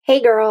Hey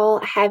girl,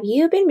 have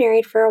you been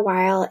married for a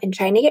while and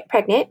trying to get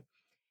pregnant?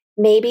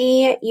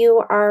 Maybe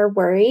you are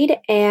worried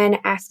and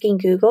asking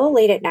Google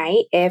late at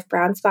night if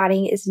brown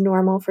spotting is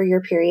normal for your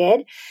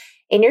period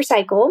in your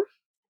cycle,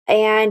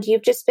 and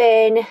you've just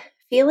been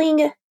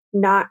feeling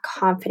not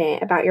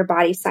confident about your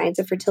body's signs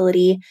of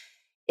fertility.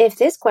 If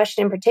this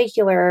question in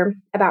particular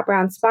about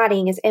brown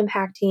spotting is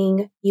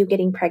impacting you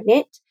getting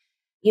pregnant,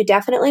 you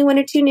definitely want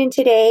to tune in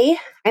today.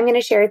 I'm going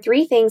to share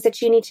 3 things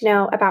that you need to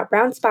know about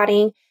brown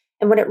spotting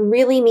and what it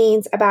really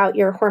means about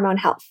your hormone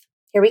health.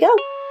 Here we go.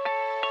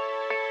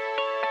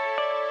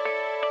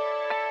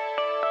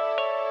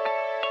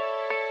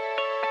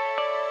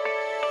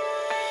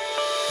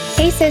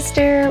 Hey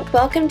sister,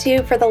 welcome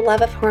to For the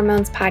Love of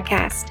Hormones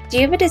podcast. Do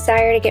you have a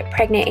desire to get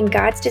pregnant in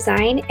God's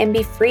design and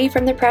be free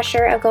from the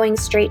pressure of going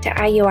straight to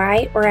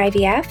IUI or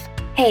IVF?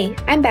 Hey,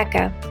 I'm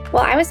Becca.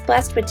 While I was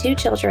blessed with 2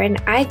 children,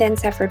 I then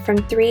suffered from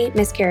 3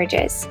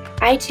 miscarriages.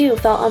 I too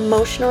felt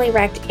emotionally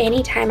wrecked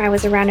anytime I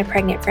was around a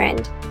pregnant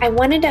friend. I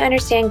wanted to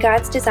understand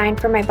God's design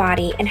for my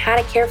body and how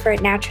to care for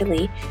it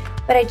naturally,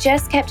 but I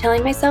just kept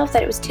telling myself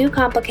that it was too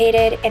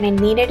complicated and I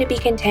needed to be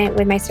content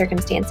with my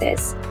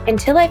circumstances.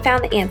 Until I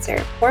found the answer,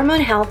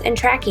 hormone health and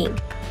tracking.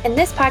 In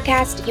this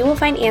podcast, you will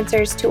find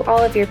answers to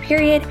all of your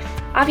period,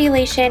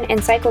 ovulation,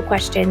 and cycle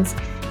questions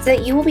so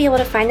that you will be able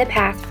to find the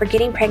path for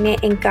getting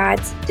pregnant in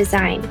God's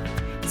design.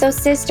 So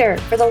sister,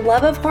 for the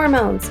love of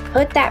hormones,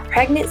 put that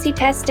pregnancy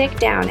test stick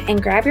down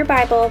and grab your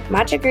Bible,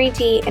 matcha green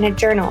tea, and a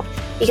journal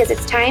because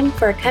it's time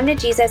for a Come to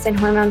Jesus and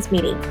Hormones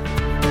meeting.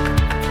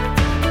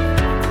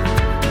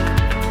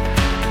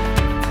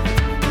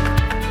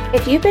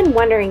 If you've been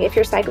wondering if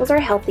your cycles are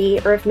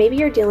healthy or if maybe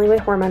you're dealing with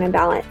hormone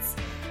imbalance,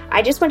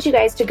 I just want you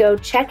guys to go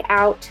check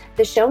out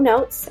the show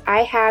notes.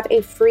 I have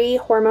a free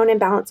hormone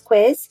imbalance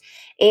quiz,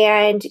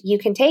 and you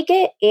can take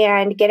it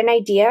and get an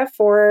idea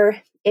for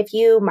if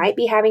you might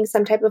be having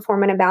some type of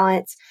hormone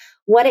imbalance,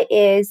 what it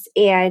is,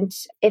 and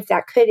if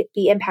that could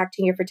be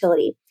impacting your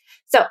fertility.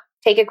 So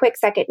take a quick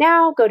second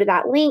now, go to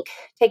that link,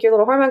 take your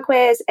little hormone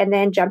quiz, and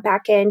then jump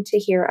back in to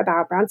hear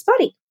about brown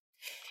spotting.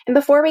 And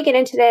before we get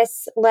into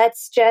this,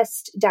 let's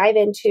just dive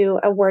into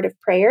a word of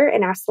prayer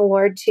and ask the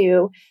Lord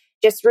to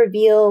just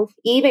reveal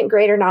even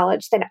greater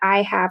knowledge than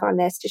I have on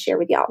this to share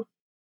with y'all.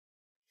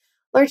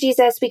 Lord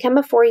Jesus, we come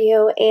before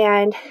you,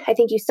 and I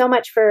thank you so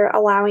much for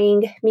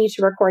allowing me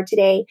to record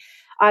today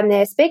on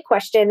this big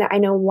question that I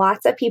know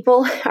lots of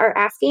people are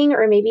asking,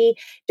 or maybe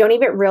don't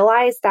even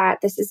realize that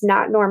this is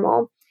not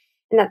normal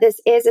and that this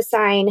is a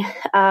sign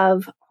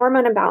of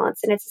hormone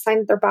imbalance, and it's a sign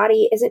that their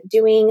body isn't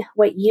doing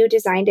what you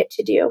designed it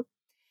to do.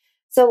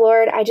 So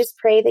Lord, I just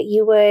pray that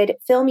you would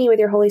fill me with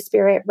your Holy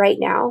Spirit right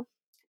now.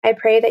 I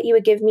pray that you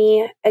would give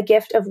me a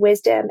gift of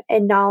wisdom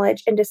and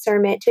knowledge and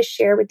discernment to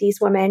share with these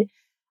women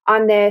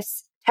on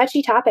this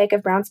touchy topic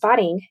of brown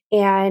spotting,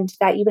 and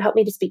that you would help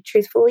me to speak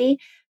truthfully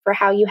for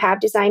how you have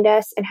designed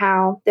us and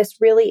how this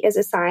really is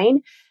a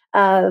sign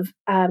of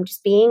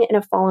just being in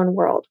a fallen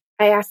world.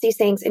 I ask these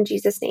things in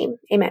Jesus' name.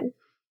 Amen.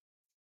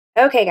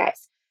 Okay,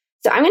 guys.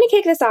 So I'm going to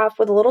kick this off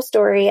with a little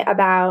story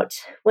about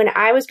when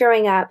I was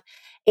growing up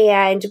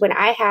and when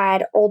I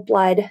had old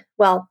blood.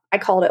 Well, I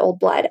called it old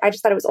blood. I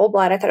just thought it was old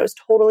blood. I thought it was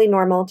totally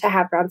normal to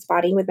have brown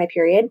spotting with my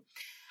period.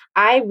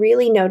 I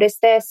really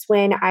noticed this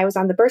when I was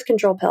on the birth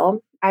control pill.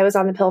 I was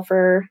on the pill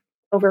for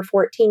over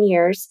 14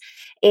 years,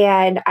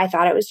 and I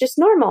thought it was just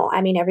normal.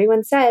 I mean,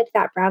 everyone said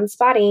that brown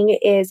spotting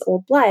is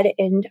old blood,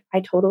 and I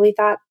totally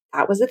thought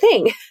that was a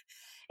thing.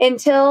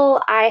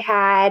 Until I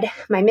had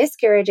my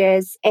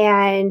miscarriages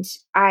and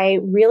I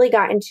really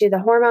got into the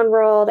hormone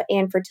world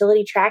and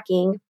fertility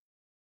tracking.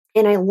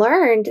 And I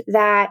learned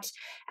that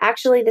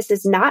actually this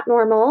is not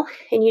normal,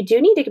 and you do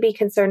need to be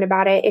concerned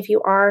about it if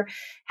you are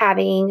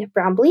having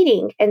brown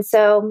bleeding. And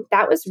so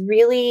that was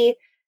really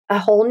a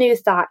whole new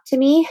thought to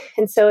me.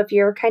 And so if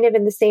you're kind of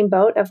in the same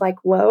boat of like,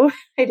 whoa,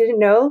 I didn't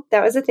know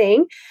that was a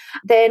thing,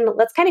 then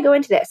let's kind of go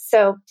into this.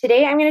 So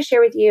today I'm going to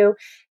share with you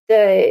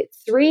the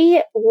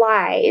 3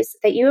 lies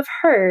that you have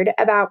heard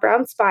about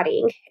brown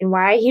spotting and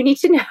why you need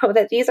to know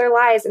that these are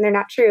lies and they're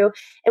not true,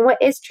 and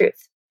what is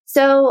truth.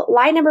 So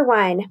lie number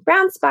 1,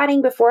 brown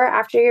spotting before or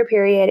after your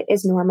period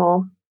is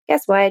normal.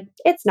 Guess what?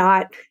 It's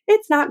not.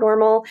 It's not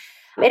normal.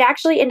 It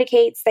actually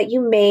indicates that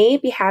you may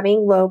be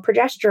having low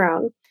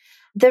progesterone.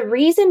 The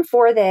reason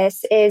for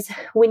this is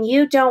when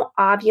you don't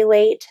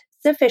ovulate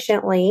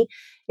sufficiently,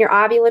 your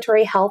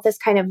ovulatory health is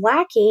kind of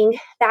lacking,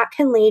 that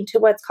can lead to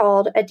what's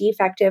called a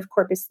defective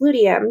corpus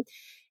luteum.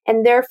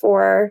 And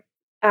therefore,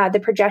 the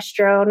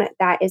progesterone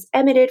that is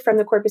emitted from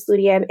the corpus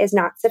luteum is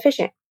not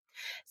sufficient.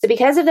 So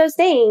because of those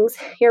things,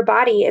 your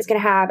body is going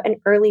to have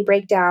an early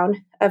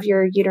breakdown of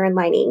your uterine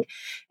lining.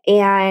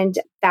 And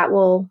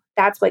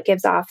that's what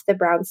gives off the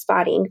brown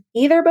spotting,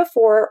 either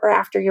before or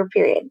after your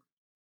period.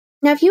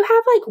 Now, if you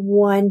have like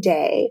one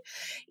day,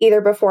 either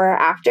before or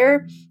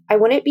after, I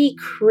wouldn't be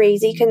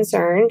crazy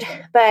concerned.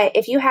 But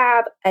if you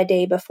have a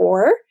day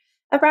before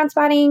a brown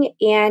spotting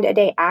and a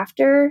day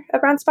after a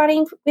brown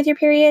spotting with your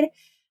period,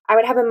 I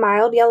would have a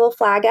mild yellow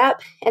flag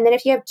up. And then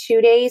if you have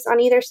 2 days on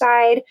either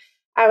side,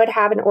 I would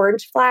have an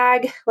orange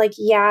flag, like,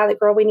 yeah, the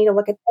girl, we need to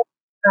look at this.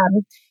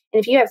 And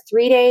if you have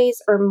 3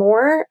 days or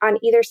more on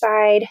either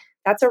side,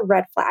 that's a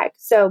red flag.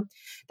 So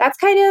that's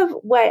kind of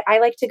what I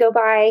like to go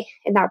by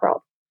in that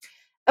world.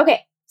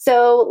 Okay,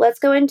 so let's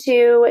go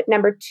into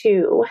number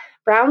 2.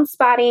 Brown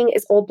spotting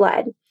is old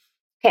blood.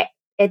 Okay,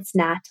 it's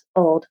not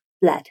old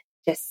blood.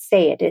 Just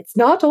say it. It's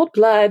not old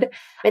blood.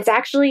 It's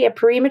actually a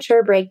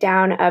premature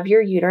breakdown of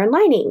your uterine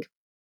lining.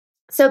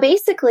 So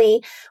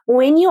basically,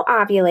 when you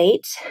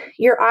ovulate,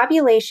 your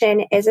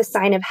ovulation is a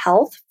sign of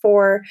health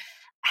for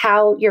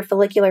how your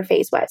follicular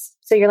phase was.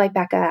 So you're like,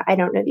 Becca, I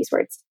don't know these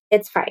words.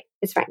 It's fine.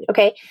 It's fine.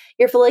 Okay.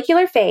 Your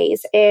follicular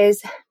phase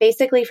is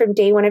basically from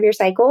day 1 of your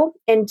cycle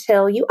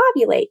until you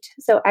ovulate.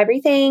 So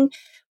everything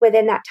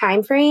within that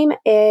time frame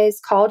is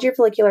called your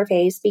follicular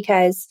phase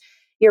because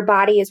your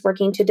body is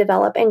working to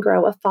develop and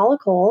grow a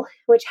follicle,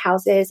 which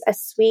houses a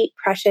sweet,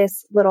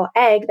 precious little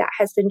egg that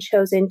has been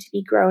chosen to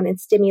be grown and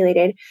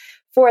stimulated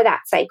for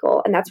that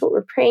cycle. And that's what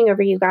we're praying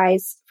over you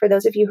guys, for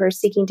those of you who are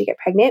seeking to get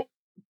pregnant.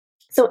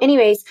 So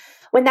anyways,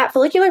 when that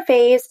follicular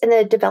phase and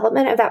the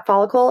development of that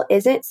follicle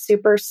isn't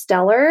super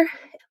stellar,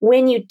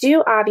 when you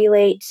do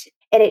ovulate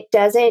and it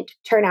doesn't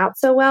turn out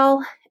so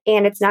well,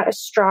 and it's not a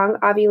strong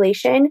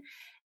ovulation,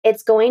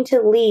 it's going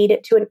to lead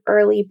to an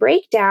early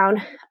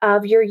breakdown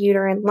of your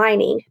uterine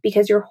lining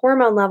because your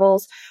hormone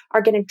levels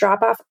are going to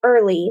drop off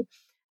early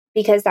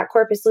because that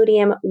corpus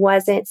luteum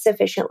wasn't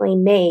sufficiently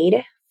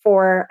made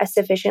for a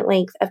sufficient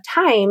length of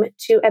time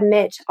to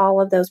emit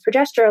all of those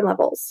progesterone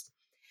levels.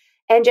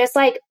 And just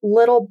like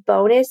little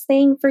bonus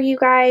thing for you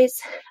guys,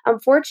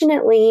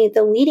 unfortunately,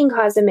 the leading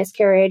cause of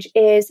miscarriage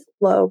is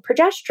low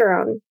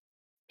progesterone.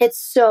 It's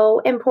so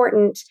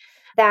important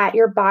that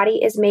your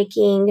body is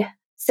making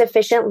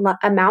sufficient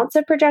amounts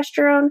of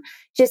progesterone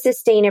to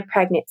sustain a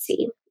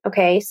pregnancy.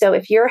 Okay, so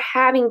if you're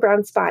having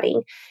brown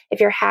spotting, if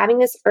you're having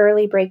this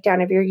early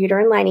breakdown of your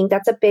uterine lining,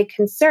 that's a big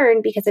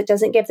concern because it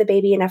doesn't give the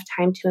baby enough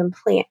time to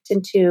implant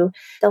into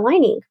the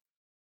lining.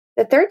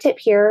 The third tip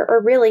here,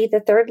 or really the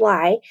third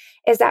lie,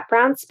 is that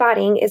brown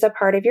spotting is a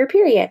part of your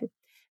period.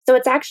 So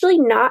it's actually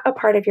not a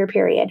part of your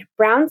period.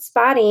 Brown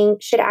spotting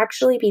should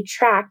actually be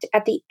tracked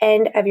at the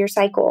end of your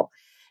cycle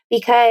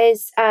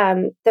because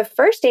the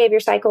first day of your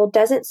cycle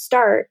doesn't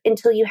start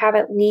until you have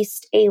at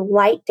least a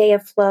light day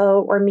of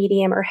flow or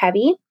medium or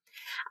heavy.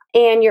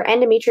 And your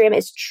endometrium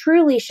is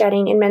truly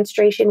shedding in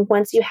menstruation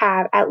once you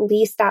have at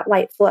least that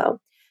light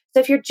flow. So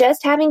if you're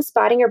just having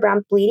spotting or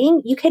brown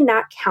bleeding, you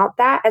cannot count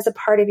that as a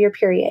part of your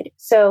period.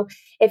 So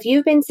if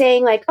you've been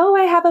saying like, oh,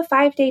 I have a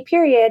 5-day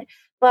period,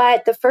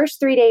 but the first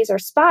 3 days are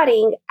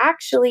spotting,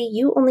 actually,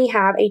 you only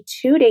have a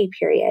 2-day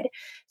period.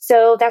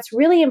 So that's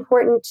really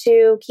important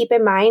to keep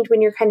in mind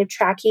when you're kind of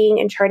tracking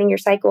and charting your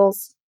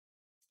cycles.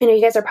 I know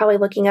you guys are probably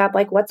looking up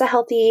like, what's a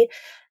healthy,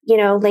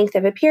 length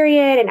of a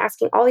period and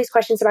asking all these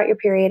questions about your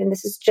period. And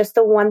this is just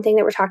the one thing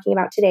that we're talking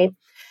about today.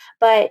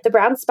 But the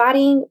brown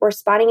spotting or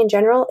spotting in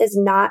general is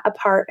not a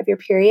part of your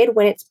period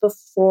when it's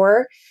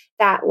before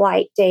that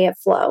light day of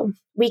flow.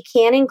 We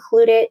can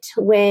include it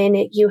when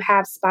you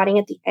have spotting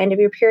at the end of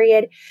your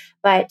period.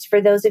 But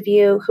for those of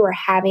you who are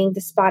having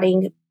the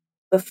spotting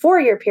before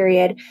your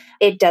period,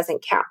 it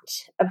doesn't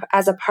count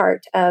as a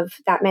part of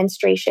that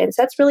menstruation.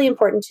 So that's really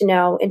important to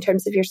know in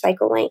terms of your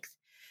cycle length.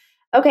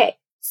 Okay,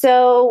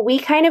 so we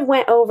kind of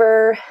went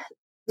over,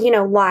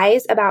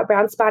 lies about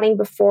brown spotting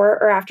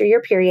before or after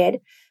your period.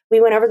 We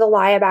went over the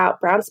lie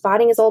about brown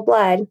spotting is old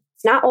blood.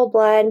 It's not old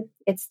blood.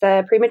 It's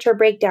the premature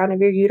breakdown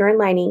of your uterine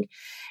lining.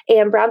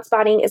 And brown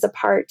spotting is a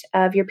part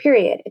of your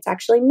period. It's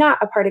actually not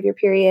a part of your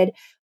period.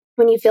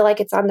 When you feel like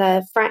it's on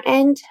the front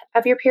end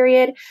of your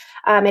period,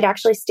 it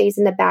actually stays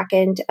in the back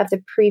end of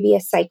the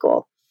previous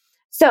cycle.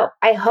 So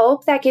I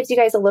hope that gives you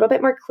guys a little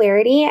bit more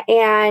clarity.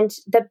 And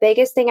the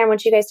biggest thing I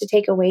want you guys to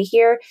take away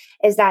here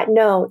is that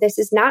no, this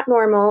is not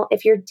normal.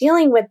 If you're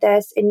dealing with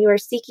this and you are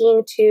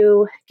seeking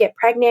to get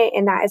pregnant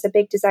and that is a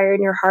big desire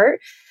in your heart,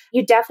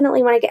 you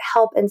definitely want to get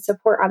help and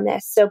support on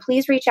this. So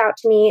please reach out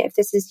to me if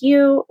this is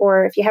you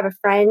or if you have a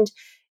friend,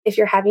 if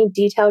you're having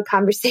detailed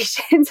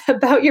conversations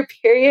about your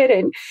period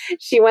and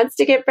she wants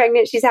to get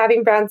pregnant, she's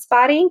having brown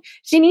spotting,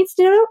 she needs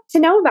to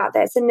know about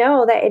this and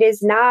know that it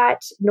is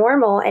not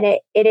normal and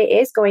it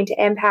is going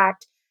to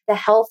impact the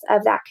health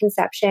of that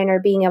conception or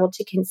being able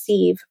to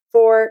conceive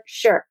for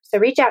sure. So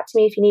reach out to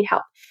me if you need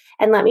help.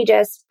 And let me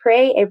just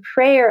pray a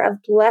prayer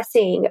of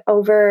blessing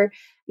over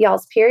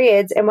y'all's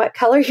periods and what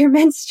color your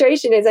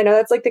menstruation is. I know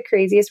that's like the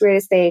craziest,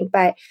 weirdest thing,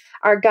 but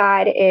our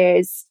God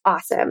is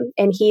awesome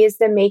and He is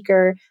the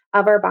maker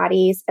of our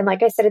bodies. And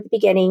like I said at the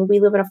beginning, we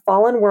live in a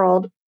fallen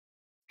world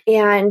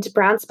and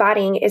brown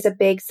spotting is a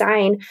big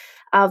sign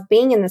of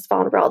being in this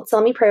fallen world. So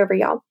let me pray over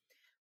y'all.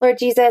 Lord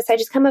Jesus, I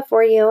just come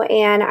before you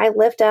and I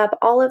lift up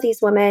all of these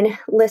women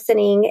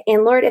listening.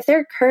 And Lord, if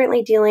they're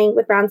currently dealing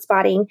with brown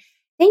spotting,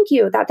 thank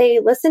you that they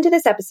listened to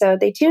this episode,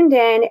 they tuned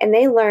in and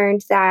they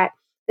learned that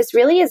this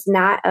really is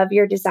not of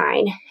your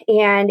design.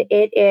 And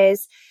it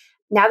is,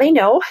 now they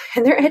know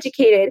and they're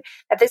educated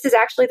that this is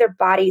actually their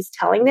bodies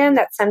telling them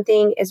that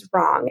something is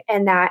wrong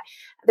and that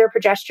their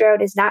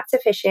progesterone is not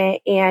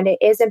sufficient and it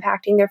is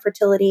impacting their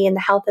fertility and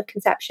the health of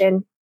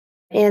conception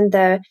and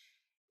the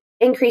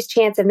increased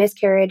chance of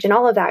miscarriage and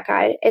all of that,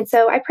 God. And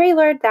so I pray,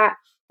 Lord, that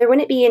there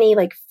wouldn't be any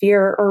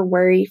fear or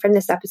worry from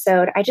this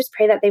episode. I just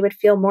pray that they would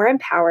feel more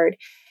empowered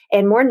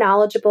and more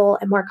knowledgeable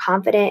and more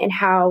confident in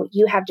how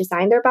you have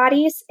designed their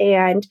bodies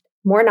and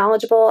more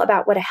knowledgeable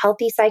about what a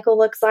healthy cycle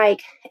looks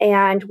like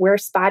and where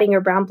spotting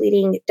or brown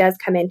bleeding does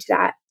come into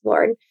that,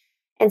 Lord.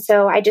 And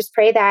so I just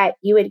pray that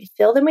you would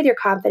fill them with your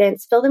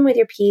confidence, fill them with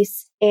your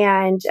peace,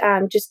 and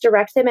just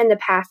direct them in the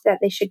path that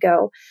they should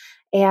go.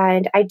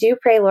 And I do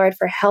pray, Lord,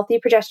 for healthy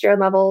progesterone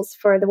levels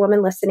for the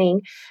woman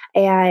listening.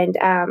 And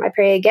I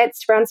pray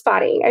against brown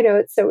spotting. I know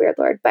it's so weird,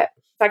 Lord, but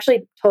it's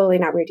actually totally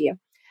not weird to you.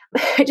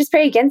 I just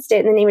pray against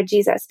it in the name of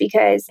Jesus,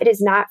 because it is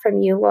not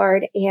from you,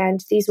 Lord. And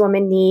these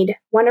women need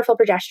wonderful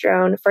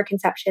progesterone for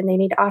conception. They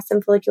need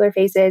awesome follicular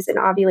phases and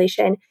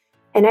ovulation.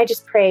 And I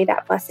just pray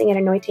that blessing and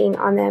anointing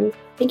on them.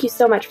 Thank you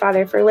so much,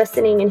 Father, for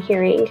listening and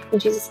hearing. In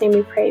Jesus' name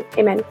we pray.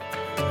 Amen.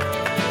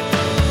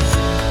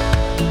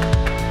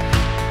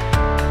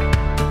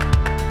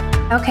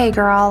 Okay,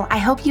 girl, I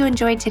hope you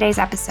enjoyed today's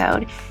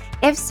episode.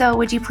 If so,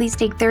 would you please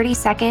take 30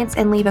 seconds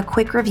and leave a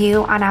quick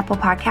review on Apple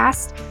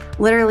Podcasts?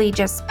 Literally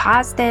just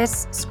pause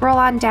this, scroll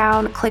on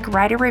down, click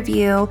write a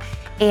review,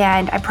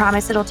 and I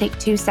promise it'll take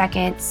 2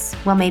 seconds,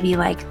 well, maybe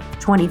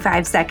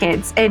 25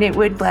 seconds, and it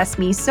would bless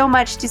me so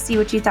much to see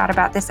what you thought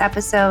about this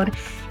episode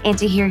and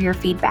to hear your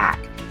feedback.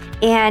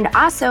 And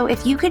also,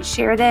 if you could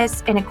share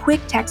this in a quick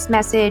text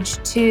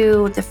message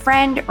to the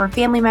friend or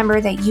family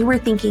member that you were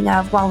thinking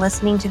of while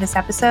listening to this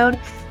episode,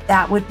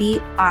 that would be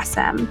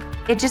awesome.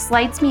 It just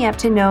lights me up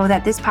to know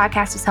that this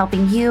podcast is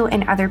helping you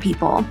and other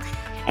people.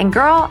 And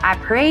girl, I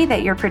pray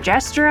that your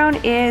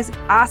progesterone is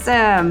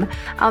awesome.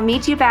 I'll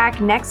meet you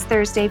back next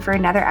Thursday for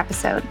another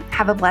episode.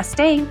 Have a blessed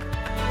day.